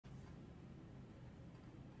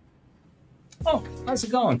Oh, how's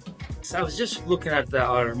it going? So I was just looking at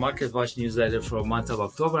our Marketwatch newsletter for the month of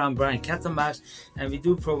October. I'm Brian Khatambakhsh, and we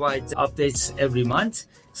do provide updates every month.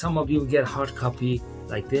 Some of you will get a hard copy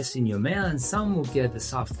like this in your mail, and some will get the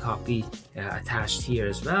soft copy attached here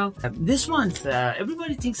as well. This month,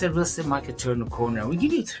 everybody thinks that real estate market turned a corner. We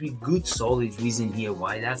give you 3 good, solid reasons here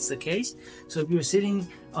why that's the case. So if you're sitting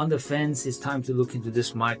on the fence, it's time to look into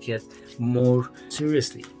this market more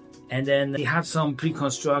seriously. And then we have some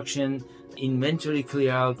pre-construction inventory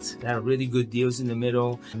clear out that are really good deals in the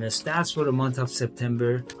middle, and the stats for the month of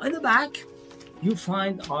September. On the back, you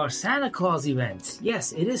find our Santa Claus event.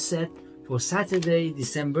 Yes, it is set for Saturday,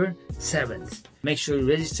 December 7th. Make sure you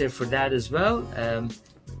register for that as well.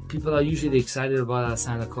 People are usually excited about our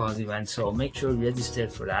Santa Claus event, so make sure you register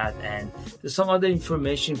for that. And there's some other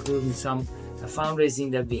information, including some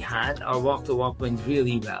fundraising that we had. Our walk the walk went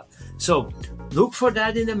really well. So look for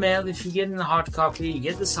that in the mail. If you get in a hard copy, you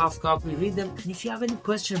get the soft copy, read them. And if you have any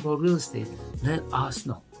question about real estate, let us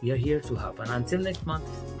know. We are here to help. And until next month,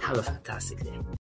 have a fantastic day.